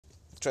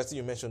Tracy,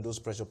 you mentioned those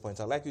pressure points.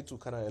 I'd like you to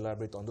kind of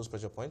elaborate on those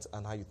pressure points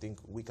and how you think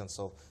we can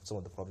solve some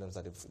of the problems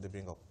that they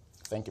bring up.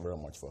 Thank you very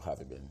much for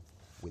having me.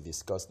 We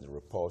discussed in the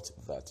report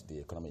that the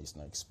economy is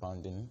not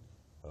expanding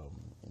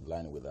in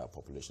line with our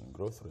population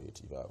growth rate.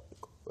 If our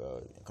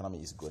economy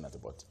is growing at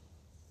about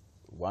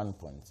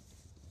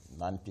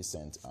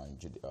 1.9%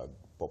 and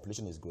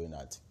population is growing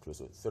at close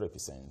to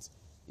 30%,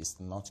 it's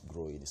not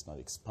growing, it's not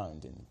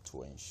expanding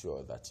to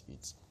ensure that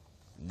it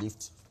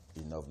lifts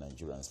enough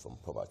Nigerians from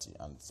poverty.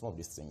 And some of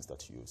these things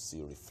that you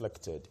see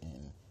reflected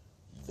in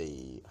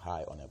the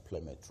high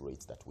unemployment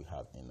rate that we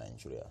have in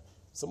Nigeria.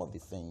 Some of the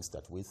things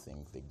that we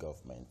think the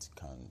government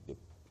can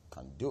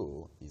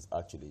do is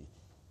actually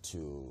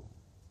to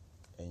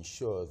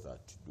ensure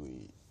that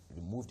we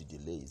remove the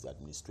delays,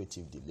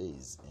 administrative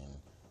delays in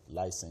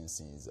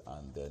licenses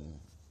and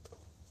then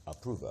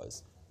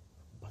approvals,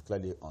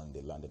 particularly on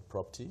the landed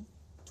property,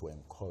 to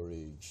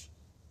encourage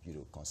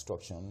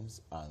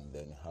constructions and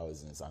then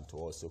housings, and to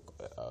also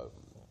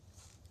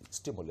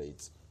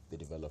stimulate the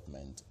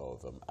development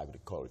of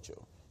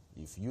agriculture.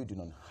 If you do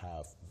not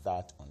have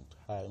that on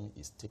time,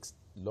 it takes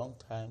a long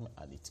time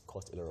and it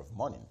costs a lot of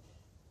money.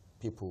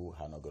 People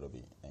are not going to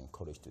be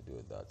encouraged to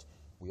do that.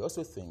 We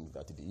also think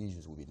that the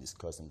issues we've been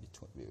discussing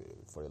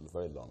for a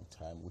very long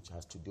time, which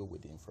has to do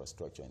with the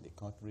infrastructure in the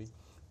country,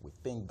 we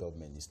think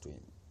government needs to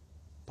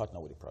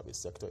partner with the private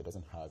sector. It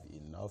doesn't have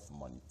enough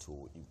money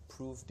to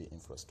improve the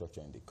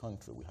infrastructure in the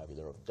country. We have a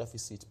lot of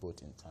deficits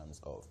both in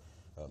terms of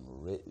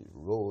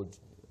road,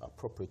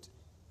 appropriate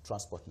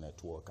transport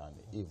network, and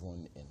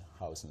even in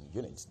housing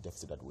units,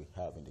 deficit that we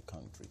have in the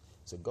country.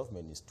 So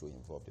government needs to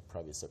involve the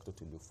private sector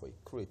to look for a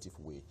creative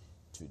way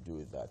to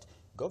do that.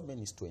 Government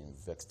needs to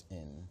invest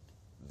in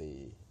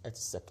the health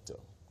sector.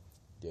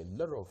 There are a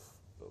lot of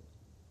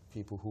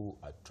people who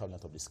are traveling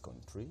out of this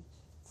country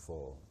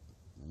for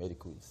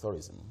medical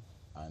tourism,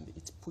 and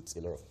it puts a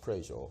lot of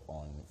pressure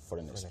on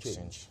foreign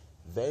exchange.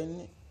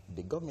 Then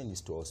the government needs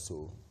to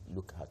also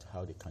look at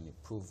how they can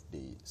improve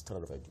the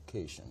standard of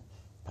education,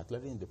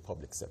 particularly in the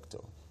public sector,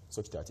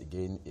 such that,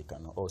 again, it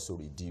can also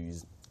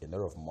reduce a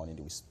lot of money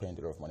that we spend,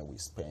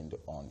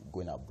 on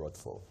going abroad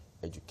for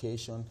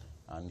education,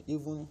 and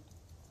even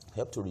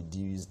help to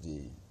reduce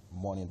the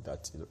money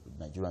that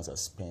Nigerians are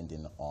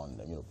spending on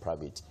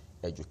private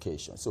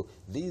education. So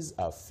these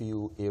are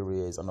few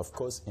areas, and of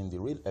course in the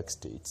real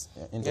estate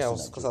industry. Yeah,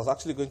 because I was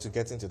actually going to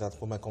get into that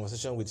for my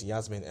conversation with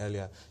Yasmin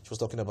earlier. She was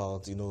talking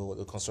about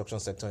the construction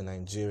sector in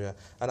Nigeria,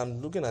 and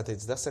I'm looking at it.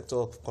 That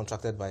sector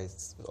contracted by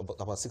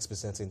about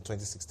 6% in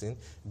 2016,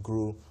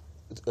 grew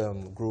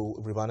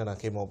rebounded and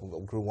came up,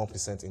 grew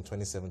 1% in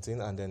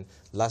 2017, and then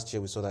last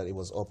year we saw that it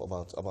was up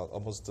about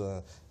almost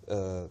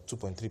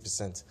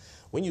 2.3%.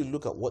 When you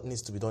look at what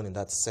needs to be done in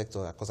that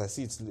sector, because I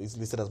see it's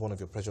listed as one of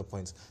your pressure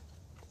points,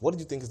 what do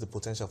you think is the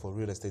potential for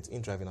real estate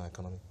in driving our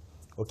economy?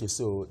 Okay,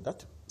 so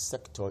that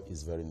sector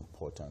is very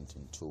important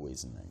in two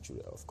ways in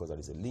Nigeria. Of course, there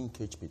is a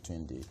linkage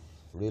between the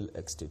real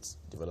estate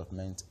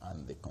development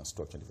and the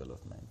construction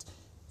development.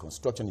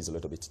 Construction is a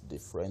little bit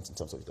different in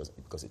terms of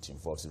because it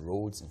involves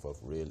roads, involves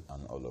rail,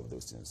 and all of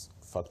those things,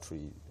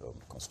 factory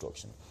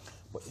construction.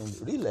 But in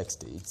real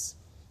estate,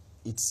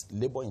 it's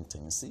labor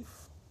intensive.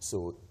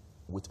 So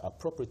with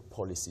appropriate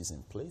policies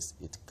in place,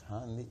 it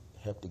can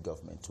help the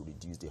government to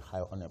reduce the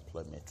high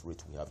unemployment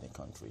rate we have in the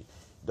country.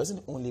 It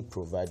doesn't only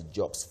provide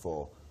jobs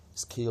for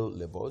skilled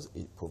laborers,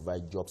 it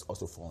provides jobs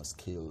also for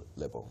unskilled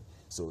labor.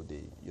 So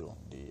the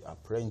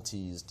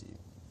apprentices,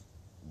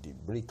 the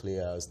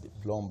bricklayers, the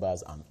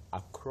plumbers, and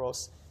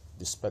across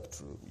the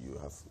spectrum, you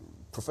have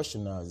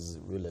professionals,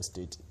 real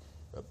estate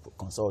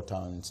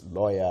consultants,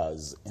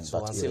 lawyers, and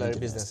so ancillary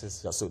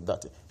businesses. Yeah, so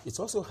that it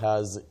also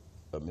has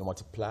a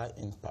multiplier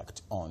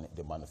impact on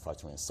the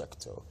manufacturing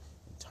sector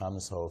in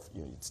terms of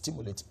it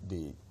stimulates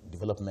the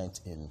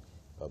development in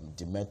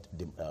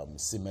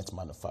cement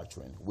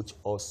manufacturing, which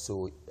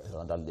also is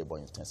another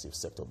labor-intensive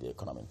sector of the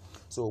economy.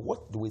 So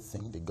what do we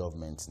think the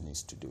government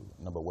needs to do?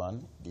 Number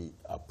one, the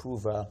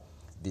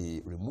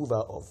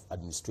removal of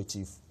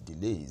administrative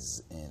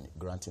delays in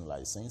granting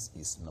license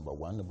is number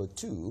one. Number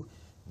two,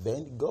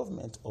 then the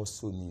government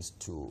also needs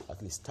to,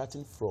 at least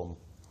starting from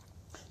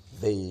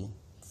the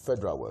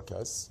federal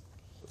workers,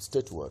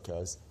 state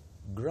workers,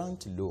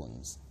 grant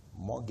loans,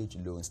 mortgage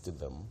loans to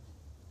them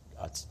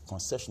at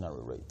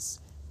concessionary rates.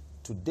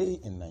 Today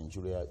in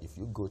Nigeria, if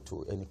you go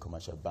to any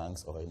commercial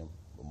banks or any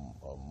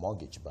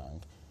mortgage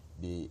bank,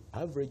 the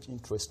average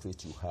interest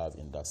rate you have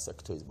in that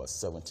sector is about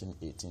 17,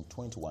 18,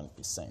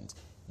 21%.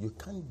 You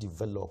can't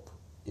develop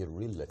a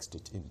real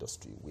estate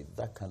industry with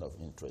that kind of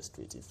interest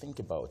rate. You think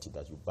about it,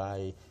 that you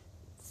buy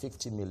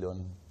 50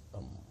 million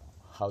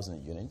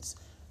housing units,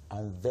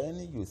 and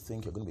then you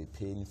think you're going to be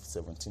paying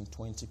 17,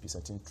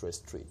 20%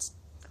 interest rates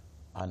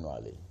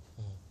annually.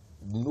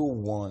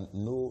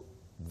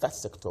 That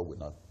sector will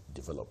not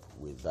develop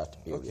with that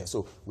area. Okay.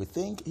 So we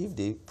think if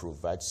they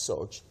provide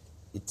such,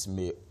 it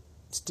may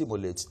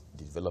stimulate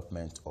the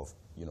development of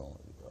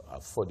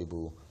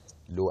affordable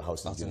low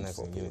housing units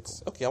for people.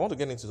 Okay, I want to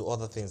get into the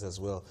other things as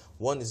well.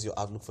 One is your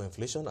outlook for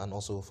inflation and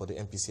also for the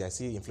MPC. I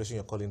see inflation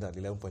you're calling that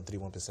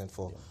 11.31%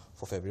 for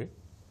February.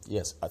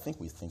 Yes, I think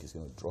we think it's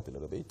going to drop a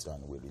little bit,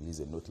 and we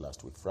released a note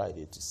last week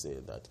Friday to say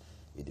that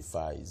it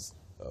defies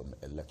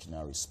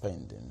electionary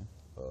spending.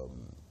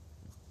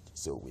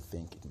 So we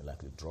think it may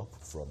likely drop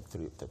from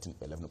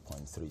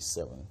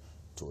 11.37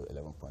 to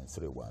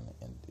 11.31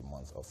 in the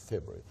month of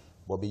February.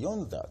 But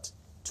beyond that,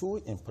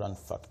 two important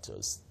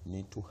factors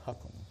need to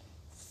happen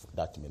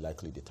that may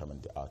likely determine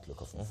the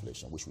outlook of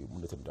inflation, which we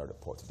monitored in that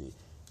report. The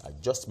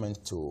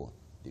adjustment to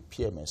the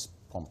PMS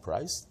pump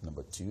price,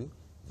 number two,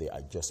 the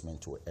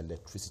adjustment to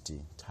electricity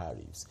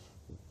tariffs.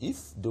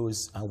 If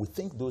those, and we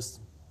think those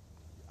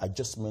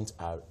adjustments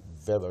are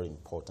very, very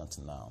important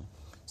now,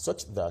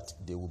 such that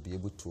they will be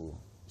able to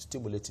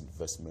stimulate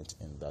investment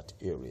in that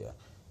area.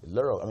 A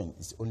lot of,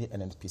 it's only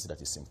NNPC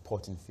that is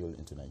importing fuel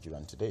into Nigeria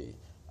today,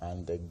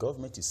 and the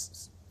government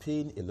is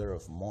paying a lot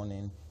of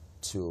money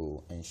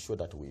to ensure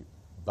that we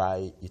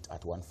buy it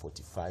at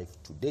 145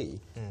 today,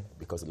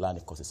 because the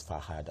landing cost is far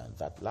higher than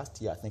that.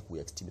 Last year, I think we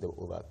estimated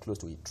over close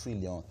to 1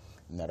 trillion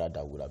naira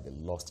that would have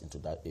been lost into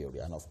that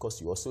area. And of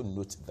course, you also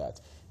note that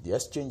the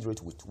exchange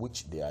rate with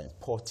which they are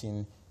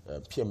importing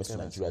PMS to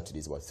Nigeria today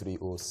is about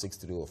 306,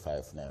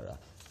 305 naira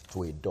to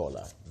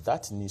 $1.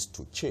 That needs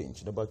to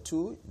change. Number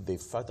two, the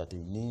fact that they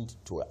need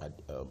to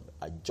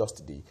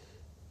adjust the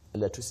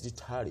electricity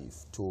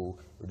tariff to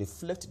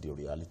reflect the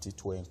reality,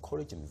 to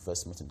encourage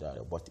investment in that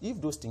area. But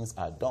if those things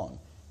are done,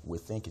 we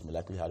think it may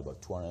likely have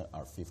about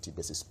 250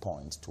 basis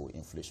points to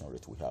inflation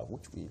rate we have,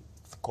 which we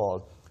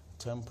call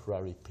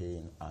temporary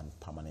pain and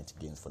permanent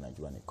gains for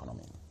Nigerian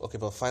economy. Okay,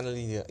 but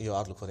finally, your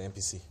outlook for the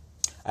MPC?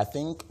 I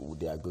think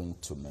they are going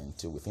to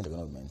maintain, we think they're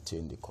going to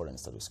maintain the current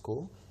status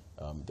quo.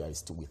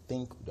 We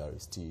think there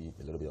is still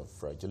a little bit of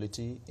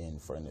fragility in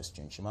foreign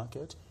exchange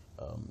market.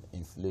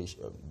 Inflation,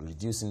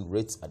 reducing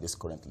rates at this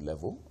current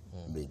level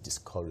may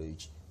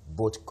discourage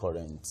both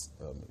current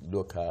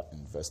local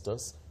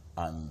investors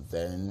and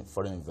then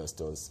foreign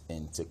investors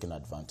in taking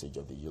advantage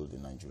of the yield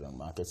in Nigerian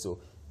market. So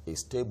a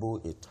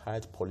stable, a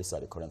tight policy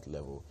at the current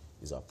level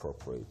is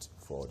appropriate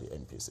for the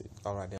MPC. All right.